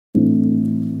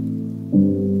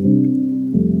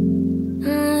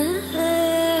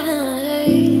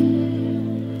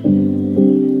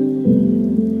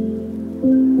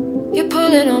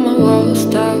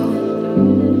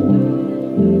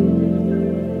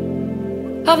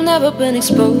I've never been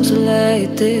exposed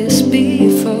like this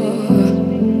before.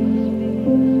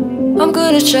 I'm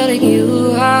good at shutting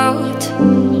you out.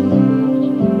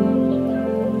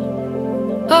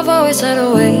 I've always had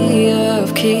a way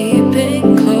of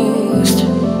keeping closed.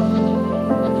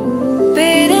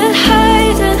 Beating,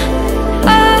 hiding,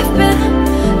 I've been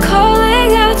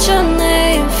calling out your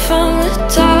name from the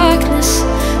darkness,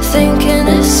 thinking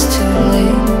it's too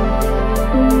late.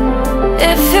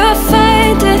 If you'll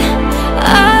find it,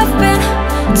 I've been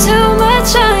too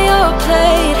much on your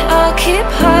plate. I'll keep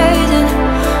hiding,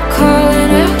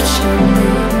 calling out your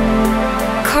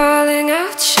name, calling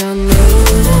out your name.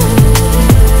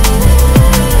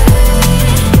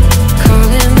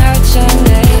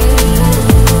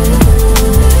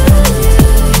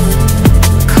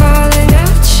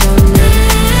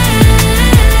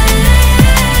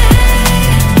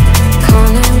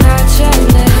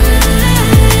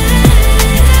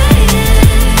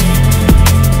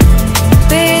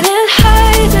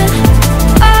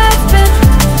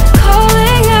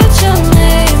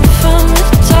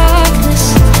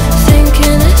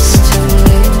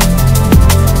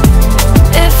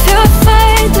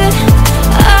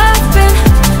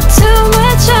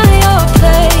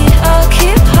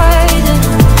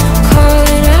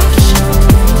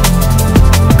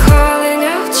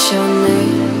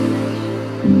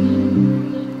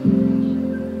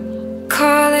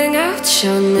 Calling out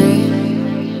your name.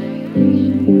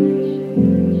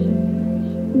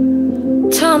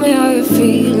 Tell me how you're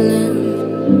feeling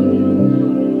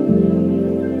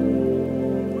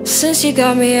since you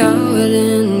got me out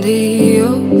in the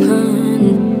open.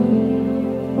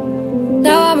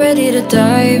 Now I'm ready to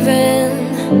dive in.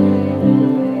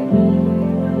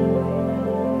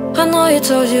 I know you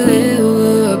told you it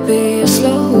would be a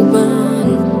slow burn.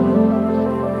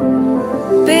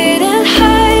 Beating,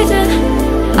 hiding,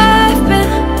 I've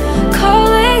been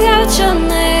calling out your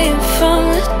name from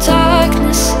the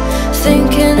darkness,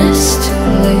 thinking it's too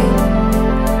late.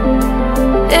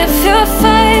 If you'll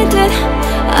find it,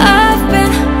 I've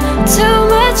been too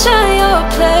much on